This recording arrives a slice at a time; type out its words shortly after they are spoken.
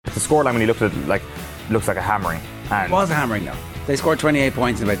the scoreline when you looked at it, like, looks like a hammering. And It was a hammering though. They scored 28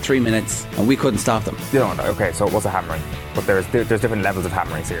 points in about 3 minutes and we couldn't stop them. you know, okay, so it was a hammering, but there's different levels of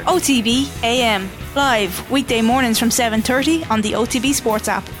hammerings here. OTB AM, live weekday mornings from 7:30 on the OTB Sports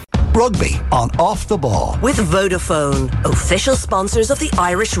app. Rugby on Off the Ball. With Vodafone, official sponsors of the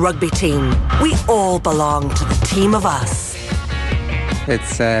Irish rugby team. We all belong to the team of us.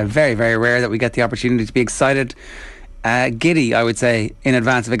 It's very, very rare that we get the opportunity to be excited, giddy, I would say, in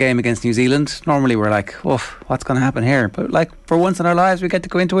advance of a game against New Zealand. Normally we're like, oh, what's going to happen here? But like, for once in our lives, we get to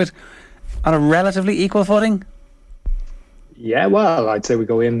go into it on a relatively equal footing. Yeah, well, I'd say we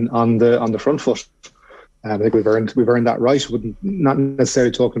go in on the front foot. I think we've earned that right. Not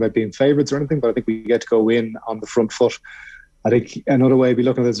necessarily talking about being favourites or anything, but I think we get to go in on the front foot. I think another way to be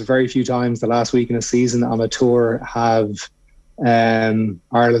looking at this, very few times the last week in a season on a tour have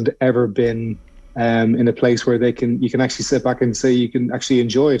Ireland ever been in a place where you can actually sit back and say you can actually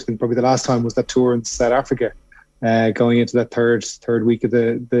enjoy it. And probably the last time was that tour in South Africa, going into that third week of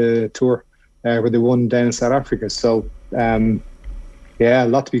the tour, where they won down in South Africa. So yeah, a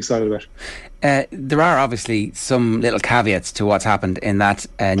lot to be excited about. There are obviously some little caveats to what's happened in that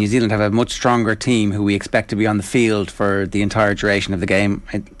New Zealand have a much stronger team who we expect to be on the field for the entire duration of the game.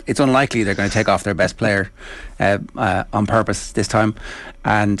 It's unlikely they're going to take off their best player on purpose this time.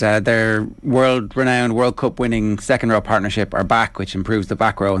 And their world-renowned World Cup winning second row partnership are back, which improves the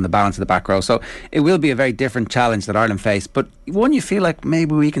back row and the balance of the back row. So it will be a very different challenge that Ireland face, but one you feel like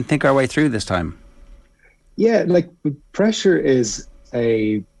maybe we can think our way through this time. Yeah, like pressure is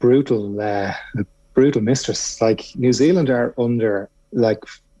a brutal mistress. Like, New Zealand are under, like,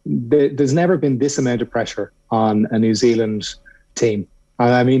 there's never been this amount of pressure on a New Zealand team.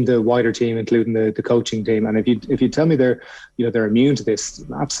 And I mean the wider team, including the coaching team. And if you tell me they're immune to this,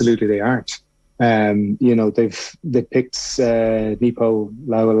 absolutely they aren't. They picked Nipo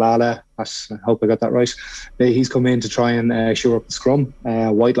Laualala. I hope I got that right. He's come in to try and shore up the scrum.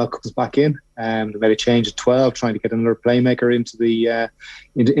 Whitelock comes back in. They made a change at 12, trying to get another playmaker into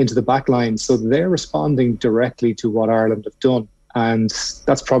the back line. So they're responding directly to what Ireland have done, and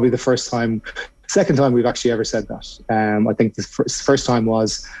that's probably the second time we've actually ever said that. I think the first time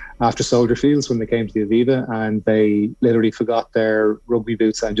was after Soldier Fields when they came to the Aviva and they literally forgot their rugby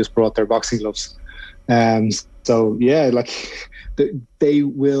boots and just brought their boxing gloves. So yeah, like they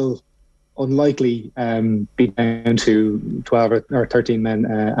will unlikely be down to 12 or 13 men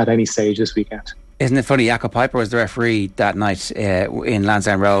at any stage this weekend. Isn't it funny, Jakob Piper was the referee that night in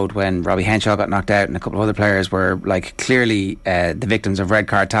Lansdowne Road when Robbie Henshaw got knocked out and a couple of other players were like clearly the victims of red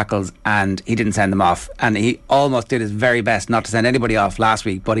card tackles, and he didn't send them off, and he almost did his very best not to send anybody off last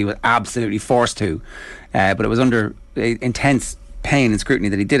week, but he was absolutely forced to, but it was under intense pain and scrutiny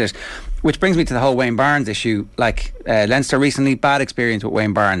that he did it. Which brings me to the whole Wayne Barnes issue. Like Leinster recently, bad experience with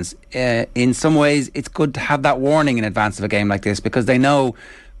Wayne Barnes. In some ways it's good to have that warning in advance of a game like this, because they know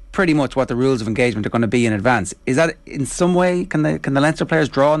pretty much what the rules of engagement are going to be in advance. Is that in some way, can the Leinster players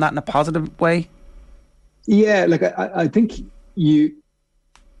draw on that in a positive way? Yeah, like I think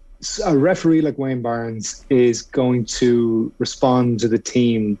a referee like Wayne Barnes is going to respond to the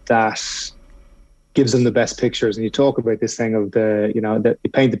team that gives them the best pictures. And you talk about this thing of that you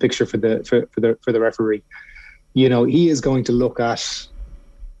paint the picture for the referee. He is going to look at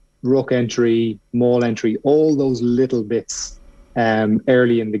ruck entry, maul entry, all those little bits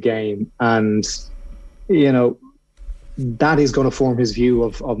early in the game, and that is going to form his view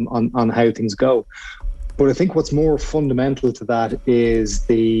on how things go. But I think what's more fundamental to that is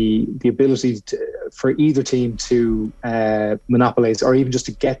the ability for either team to monopolise or even just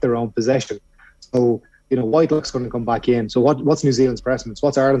to get their own possession. So Whitelock's going to come back in. So what's New Zealand's preference?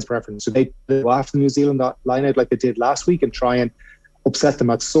 What's Ireland's preference? So they go after the New Zealand line out like they did last week and try and upset them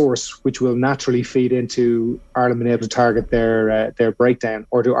at source, which will naturally feed into Ireland being able to target their breakdown,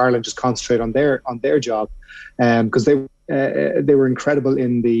 or do Ireland just concentrate on their job? Because they were incredible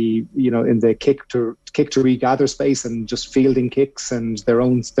in the kick to regather space and just fielding kicks and their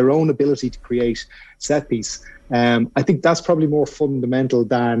own ability to create set piece. I think that's probably more fundamental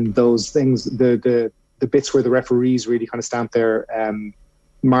than those things, the bits where the referees really kind of stamp their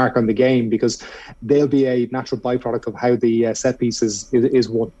mark on the game, because they'll be a natural byproduct of how the set piece is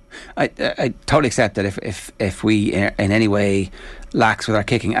won. I totally accept that if we in any way lax with our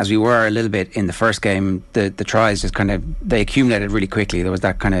kicking, as we were a little bit in the first game, the tries just they accumulated really quickly. There was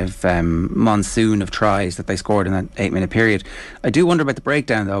that kind of monsoon of tries that they scored in that 8-minute period. I do wonder about the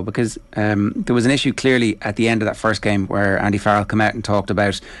breakdown though, because there was an issue clearly at the end of that first game where Andy Farrell came out and talked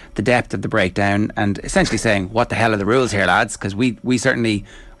about the depth of the breakdown and essentially saying, what the hell are the rules here, lads? Because we certainly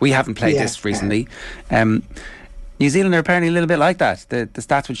haven't played this recently. New Zealand are apparently a little bit like that. The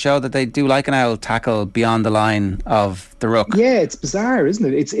stats would show that they do like an owl tackle beyond the line of the ruck. Yeah, it's bizarre,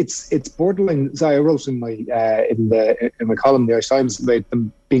 isn't it? It's borderline. So I wrote in my column, the Irish Times, about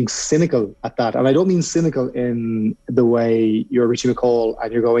them being cynical at that, and I don't mean cynical in the way you're Richie McCall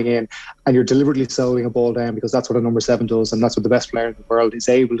and you're going in and you're deliberately slowing a ball down, because that's what a number 7 does, and that's what the best player in the world is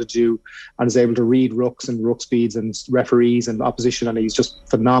able to do, and is able to read rucks and ruck speeds and referees and opposition, and he's just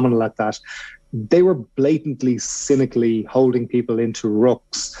phenomenal at that. They were blatantly, cynically holding people into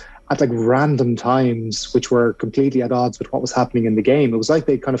rucks at like random times, which were completely at odds with what was happening in the game. It was like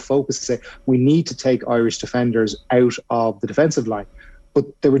they kind of focused to say, we need to take Irish defenders out of the defensive line. But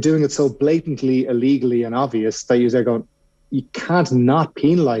they were doing it so blatantly, illegally and obvious that you're there going, you can't not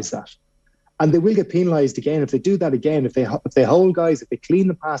penalise that. And they will get penalised again if they do that again. If they hold guys, if they clean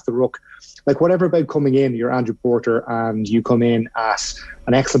them past the ruck, like whatever about coming in, you're Andrew Porter and you come in at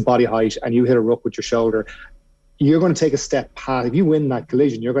an excellent body height and you hit a ruck with your shoulder, you're going to take a step past. If you win that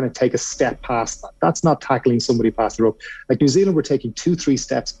collision, you're going to take a step past that. That's not tackling somebody past the ruck. Like New Zealand were taking 2-3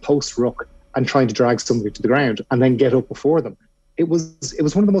 steps post ruck and trying to drag somebody to the ground and then get up before them. It was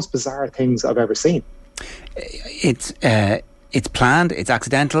one of the most bizarre things I've ever seen. It's planned. It's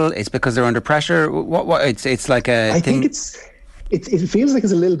accidental. It's because they're under pressure. What? It's like a. I think it feels like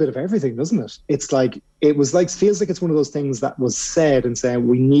it's a little bit of everything, doesn't it? Feels like it's one of those things that was said and saying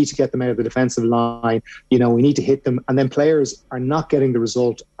we need to get them out of the defensive line. We need to hit them, and then players are not getting the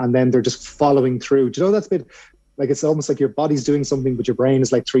result, and then they're just following through. Do you know that's a bit like it's almost like your body's doing something, but your brain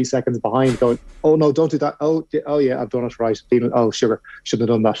is like 3 seconds behind, going, "Oh no, don't do that. Oh yeah, I've done it right. Oh sugar, shouldn't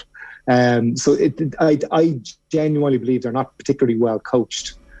have done that." So I genuinely believe they're not particularly well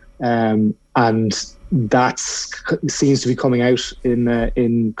coached, and that seems to be coming out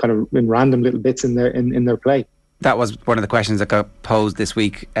in random little bits in their play. That was one of the questions that got posed this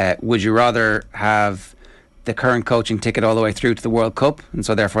week. Would you rather have the current coaching ticket all the way through to the World Cup, and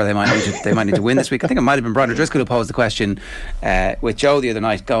so therefore they might need to win this week? I think it might have been Brother Driscoll who posed the question with Joe the other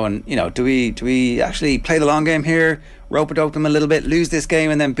night, going, do we actually play the long game here, rope it up them a little bit, lose this game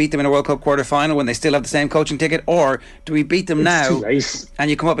and then beat them in a World Cup quarter final when they still have the same coaching ticket, or do we beat them now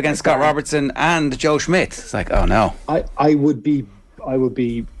and you come up against Scott Robertson and Joe Schmidt? It's like, oh no. I would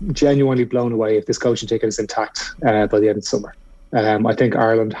be genuinely blown away if this coaching ticket is intact by the end of the summer. I think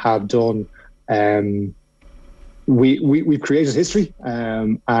Ireland have done. We've created history,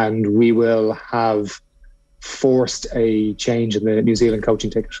 and we will have forced a change in the New Zealand coaching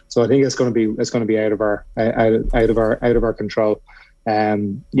ticket. So I think it's going to be out of our control.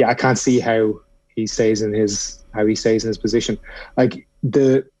 I can't see how he stays in his position. Like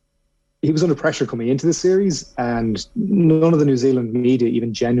he was under pressure coming into the series, and none of the New Zealand media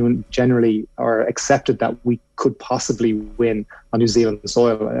even generally or accepted that we could possibly win on New Zealand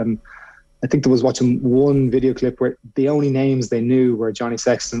soil. I think there was watching one video clip where the only names they knew were Johnny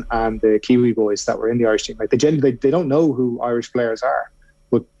Sexton and the Kiwi boys that were in the Irish team. Like they don't know who Irish players are,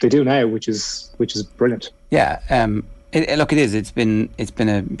 but they do now, which is brilliant. Yeah, it is. It's been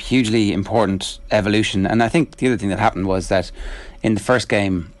a hugely important evolution, and I think the other thing that happened was that in the first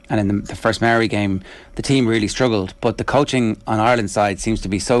game and in the first Maori game, the team really struggled, but the coaching on Ireland's side seems to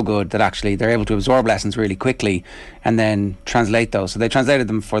be so good that actually they're able to absorb lessons really quickly and then translate those. So they translated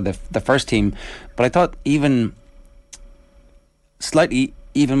them for the first team, but I thought even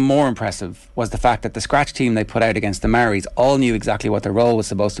more impressive was the fact that the scratch team they put out against the Maoris all knew exactly what their role was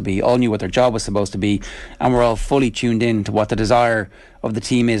supposed to be, all knew what their job was supposed to be, and were all fully tuned in to what the desire of the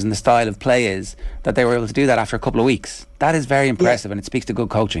team is and the style of play is, that they were able to do that after a couple of weeks. That is very impressive, and it speaks to good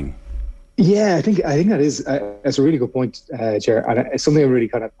coaching. Yeah, I think that is that's a really good point, Ger, and it's something I'm really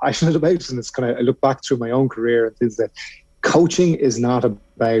kind of passionate about. And it's kind of, I look back through my own career, is that coaching is not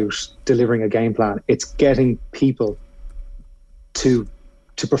about delivering a game plan; it's getting people to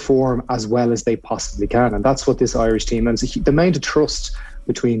perform as well as they possibly can, and that's what this Irish team, and the amount of trust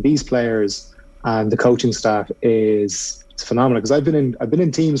between these players and the coaching staff is phenomenal. Because I've been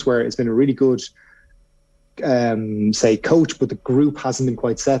in teams where it's been a really good say coach, but the group hasn't been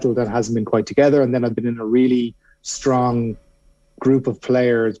quite settled and hasn't been quite together, and then I've been in a really strong group of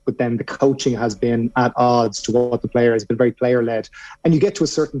players, but then the coaching has been at odds to what the player has been, very player led, and you get to a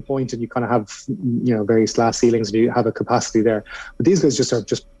certain point and you kind of have various glass ceilings and you have a capacity there, but these guys just are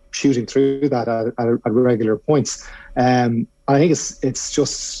shooting through that at regular points. I think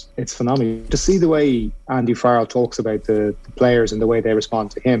it's phenomenal to see the way Andy Farrell talks about the players and the way they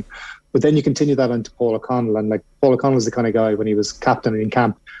respond to him. But then you continue that onto Paul O'Connell, and like Paul O'Connell was the kind of guy when he was captain in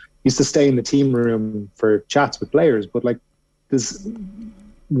camp, he used to stay in the team room for chats with players. But like, there's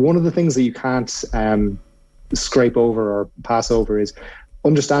one of the things that you can't scrape over or pass over is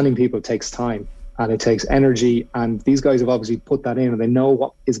understanding people takes time. and it takes energy, and these guys have obviously put that in and they know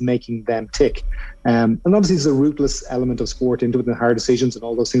what is making them tick. And obviously there's a ruthless element of sport into it and hard decisions and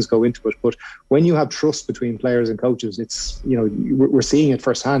all those things go into it. But when you have trust between players and coaches, it's, we're seeing it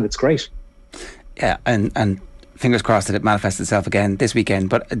firsthand. It's great. Yeah, and fingers crossed that it manifests itself again this weekend.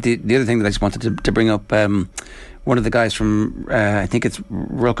 But the other thing that I just wanted to bring up, one of the guys from, I think it's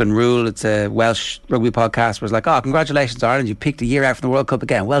Ruck and Rule, it's a Welsh rugby podcast, was like, congratulations Ireland, you picked a year out from the World Cup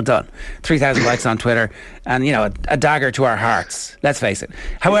again, well done. 3,000 likes on Twitter, and a dagger to our hearts, let's face it.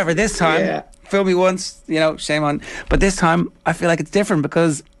 However, this time, fool me once, shame on, but this time I feel like it's different,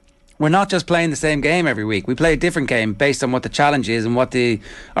 because we're not just playing the same game every week. We play a different game based on what the challenge is and what the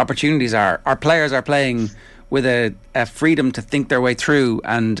opportunities are. Our players are playing with a freedom to think their way through,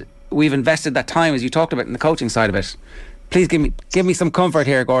 and we've invested that time, as you talked about, in the coaching side of it. Please give me some comfort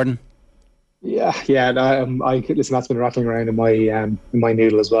here, Gordon. Yeah. Listen, that's been rattling around in my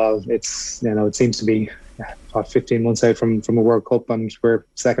noodle as well. It's it seems to be 15 months out from a World Cup, and we're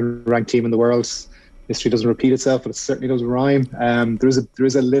second ranked team in the world. History doesn't repeat itself, but it certainly doesn't rhyme. There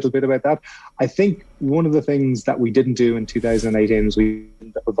is a little bit about that. I think one of the things that we didn't do in 2018 is we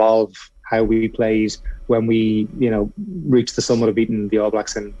didn't evolve how we played when we, reached the summit of beating the All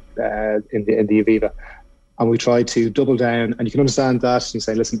Blacks in the Aviva. And we tried to double down, and you can understand that. You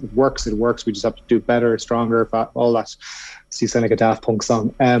say, listen, it works. We just have to do better, stronger, all that. So you sound like a Daft Punk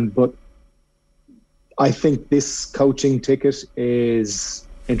song. But I think this coaching ticket is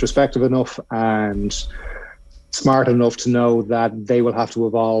introspective enough and smart enough to know that they will have to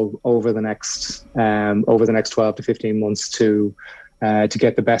evolve over the next 12 to 15 months to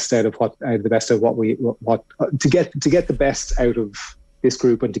get the best out of to get the best out of this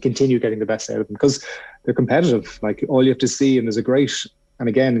group, and to continue getting the best out of them, because they're competitive. Like, all you have to see, and there's a great, and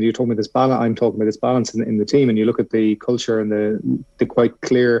again, you're talking about this balance, I'm talking about this balance in the team, and you look at the culture and the quite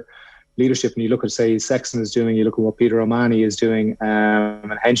clear leadership, and you look at, say, Sexton is doing, you look at what Peter O'Mahony is doing,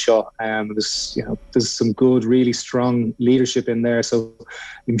 and Henshaw, there's some good, really strong leadership in there. So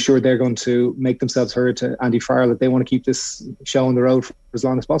I'm sure they're going to make themselves heard to Andy Farrell that they want to keep this show on the road for as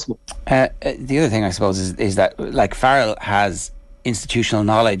long as possible. The other thing, I suppose, is that, like, Farrell has institutional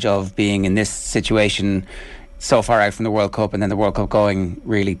knowledge of being in this situation so far out from the World Cup, and then the World Cup going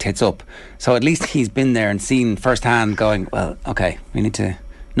really tits up. So at least he's been there and seen firsthand, going, well, okay, we need to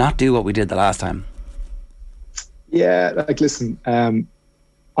not do what we did the last time. Yeah, like, listen,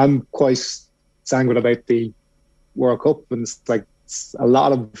 I'm quite sanguine about the World Cup, and it's like a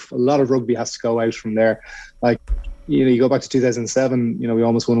lot of rugby has to go out from there. Like, you go back to 2007, we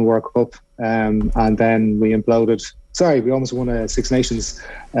almost won a World Cup, and then we imploded. Sorry, we almost won a Six Nations,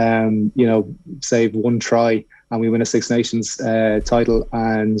 saved one try, and we win a Six Nations title,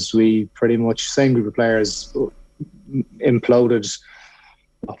 and we pretty much, same group of players, imploded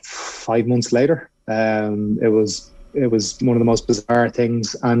 5 months later. It was one of the most bizarre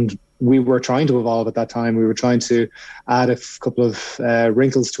things, and we were trying to evolve at that time. We were trying to add a couple of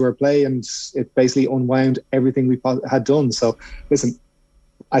wrinkles to our play, and it basically unwound everything we had done. So listen,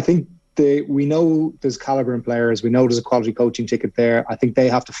 I think we know there's calibre in players. We know there's a quality coaching ticket there. I think they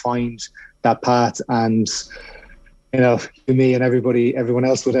have to find that path, and me and everyone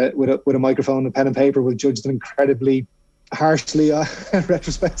else with a microphone, a pen and paper will judge them incredibly harshly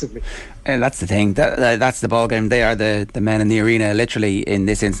retrospectively. And that's the thing. That's the ball game. They are the men in the arena, literally, in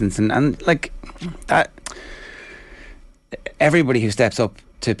this instance, and like that. Everybody who steps up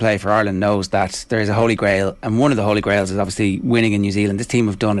to play for Ireland knows that there is a holy grail, and one of the holy grails is obviously winning in New Zealand. This team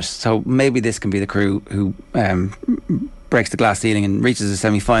have done it, so maybe this can be the crew who breaks the glass ceiling and reaches the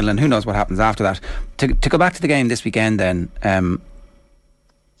semi-final, and who knows what happens after that. To go back to the game this weekend then,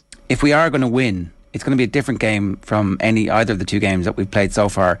 if we are going to win, it's going to be a different game from either of the two games that we've played so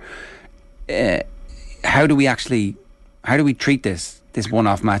far. How do we treat this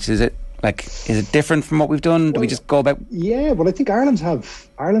one-off match? Is it different from what we've done? Do we just go about? Yeah, well, I think Ireland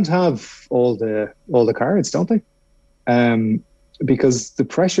have all the cards, don't they? Because the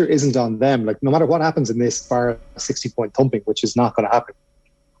pressure isn't on them. Like, no matter what happens in this, bar 60-point thumping, which is not going to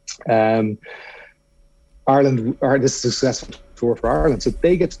happen. Ireland are this successful tour for Ireland, so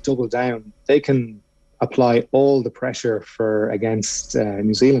they get to double down. They can apply all the pressure against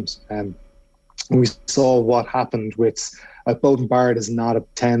New Zealand. We saw what happened with Beauden Barrett is not a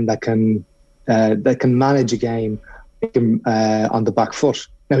 10 that can manage a game on the back foot.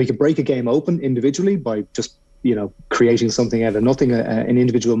 Now, he can break a game open individually by just creating something out of nothing, an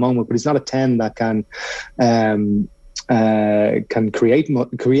individual moment, but he's not a 10 that can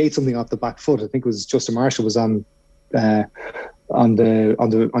create something off the back foot. I think it was Justin Marshall was on the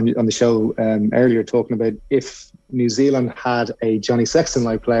show earlier talking about if New Zealand had a Johnny Sexton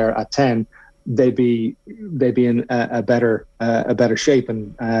like player at 10, they'd be in a better shape,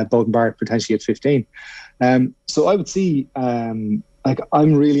 and Bowden Barrett potentially at 15. So I would see, I'm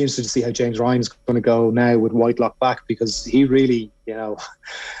really interested to see how James Ryan's going to go now with Whitelock back, because he really,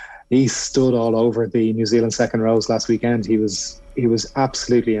 he stood all over the New Zealand second rows last weekend. He was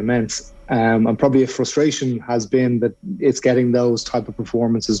absolutely immense. And probably a frustration has been that it's getting those type of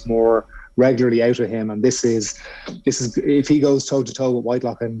performances more regularly out of him. And this is if he goes toe to toe with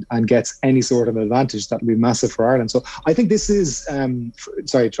Whitelock and gets any sort of advantage, that would be massive for Ireland. So I think this is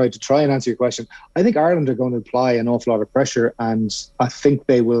try and answer your question. I think Ireland are going to apply an awful lot of pressure, and I think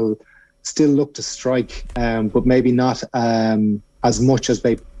they will still look to strike, but maybe not as much as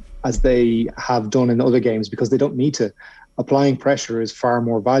they have done in other games, because they don't need to. Applying pressure is far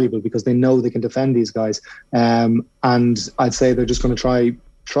more valuable because they know they can defend these guys, and I'd say they're just going to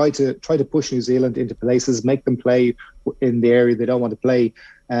try to push New Zealand into places, make them play in the area they don't want to play,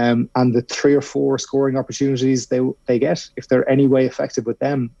 and the 3 or 4 scoring opportunities they get, if they're any way effective with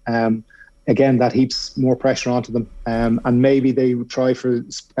them, again, that heaps more pressure onto them, and maybe they try for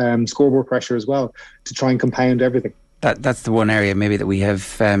scoreboard pressure as well to try and compound everything. That's the one area maybe that we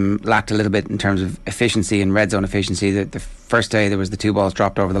have lacked a little bit in terms of efficiency and red zone efficiency. The first day there was the 2 balls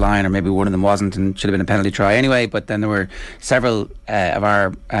dropped over the line, or maybe one of them wasn't and should have been a penalty try anyway, but then there were several of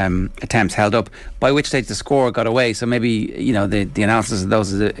our attempts held up, by which stage the score got away. So maybe the analysis of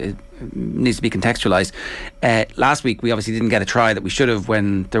those needs to be contextualised. Last week we obviously didn't get a try that we should have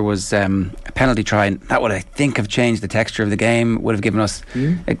when there was a penalty try, and that would, I think, have changed the texture of the game, would have given us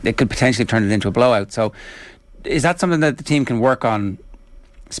it could potentially have turned it into a blowout. So is that something that the team can work on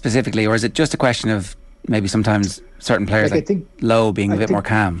specifically, or is it just a question of maybe sometimes certain players Lowe being a bit more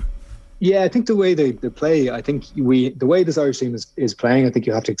calm? Yeah, I think the way they play, I think the way this Irish team is playing, I think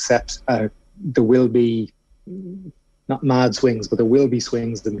you have to accept there will be not mad swings, but there will be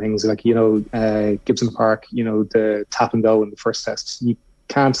swings and things like Gibson Park, the tap and go in the first test.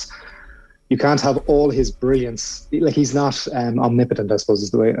 You can't have all his brilliance. Like, he's not omnipotent, I suppose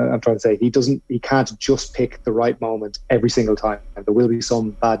is the way I'm trying to say. He can't just pick the right moment every single time. And there will be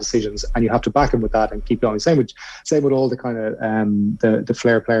some bad decisions, and you have to back him with that and keep going. Same with all the kind of the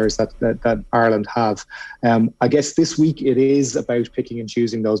flair players that Ireland have. I guess this week it is about picking and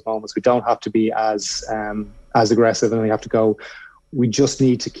choosing those moments. We don't have to be as aggressive, and we have to go. We just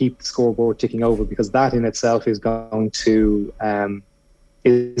need to keep the scoreboard ticking over, because that in itself is going to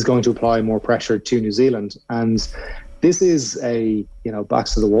apply more pressure to New Zealand. And this is a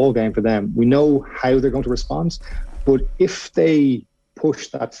backs to the wall game for them. We know how they're going to respond, but if they push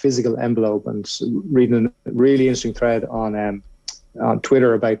that physical envelope, and reading a really interesting thread on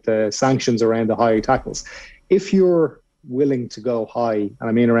Twitter about the sanctions around the high tackles, if you're willing to go high, and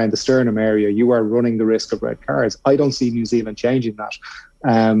I mean around the sternum area, you are running the risk of red cards. I don't see New Zealand changing that,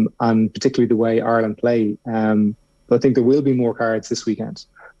 and particularly the way Ireland play. But I think there will be more cards this weekend,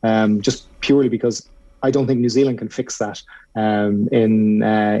 just purely because I don't think New Zealand can fix that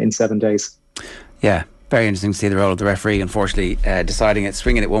in 7 days. Yeah. Very interesting to see the role of the referee, unfortunately, deciding it,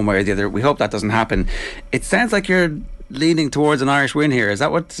 swinging it one way or the other. We hope that doesn't happen. It sounds like you're leaning towards an Irish win here. Is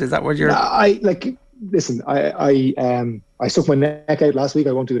that what you're... Listen, I stuck my neck out last week.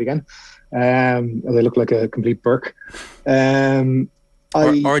 I won't do it again. I look like a complete Burke.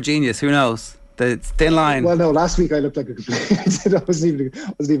 Or genius, who knows? The thin line. Well, no, last week I looked like a complete... I wasn't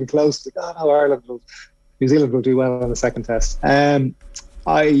even close. New Zealand will do well on the second test.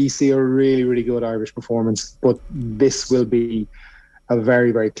 I see a really, really good Irish performance, but this will be a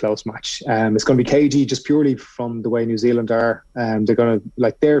very, very close match. It's going to be cagey, just purely from the way New Zealand are. They're going to,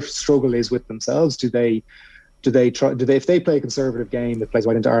 their struggle is with themselves. If they play a conservative game that plays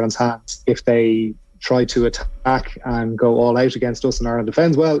right into Ireland's hands, if they try to attack and go all out against us and Ireland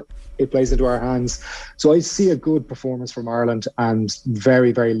defends well, it plays into our hands. So I see a good performance from Ireland, and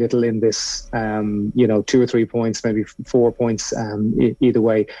very, very little in this, 2 or 3 points, maybe 4 points, either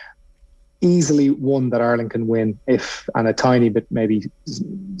way. Easily one that Ireland can win, and a tiny bit maybe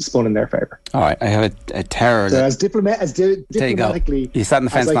spun in their favour. All right, I have a terror. So as diplomatically, you sat in the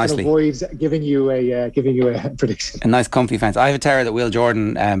fence as I nicely. Can avoid giving you a prediction. A nice comfy fence. I have a terror that Will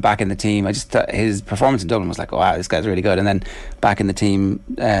Jordan back in the team. I just his performance in Dublin was like, oh, wow, this guy's really good. And then back in the team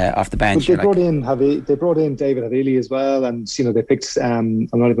off the bench. But they brought in David Havili as well, and they picked. I'm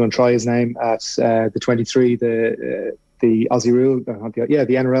not even going to try his name at the 23. The Aussie rule, the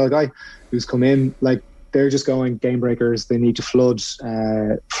NRL guy who's come in. They're just going game breakers. They need to flood.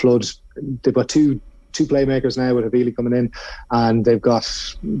 They've got two playmakers now with Havili coming in, and it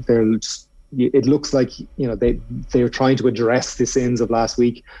looks like they're trying to address the sins of last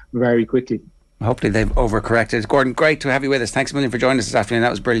week very quickly. Hopefully they've overcorrected. Gordon, great to have you with us. Thanks a million for joining us this afternoon.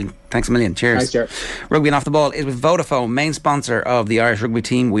 That was brilliant. Thanks a million. Cheers. Thanks, Ger. Rugby and Off the Ball is with Vodafone, main sponsor of the Irish rugby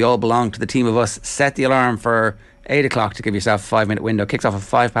team. We all belong to the team of us. Set the alarm for 8 o'clock to give yourself a 5-minute window. Kicks off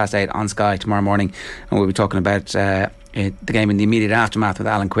at 8:05 on Sky tomorrow morning, and we'll be talking about the game in the immediate aftermath with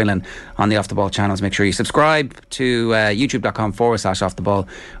Alan Quinlan on the Off the Ball channels. Make sure you subscribe to youtube.com/Off the Ball,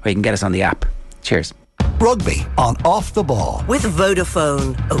 or you can get us on the app. Cheers. Rugby on Off the Ball. With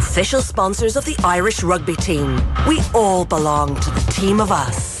Vodafone, official sponsors of the Irish rugby team. We all belong to the team of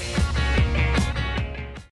us.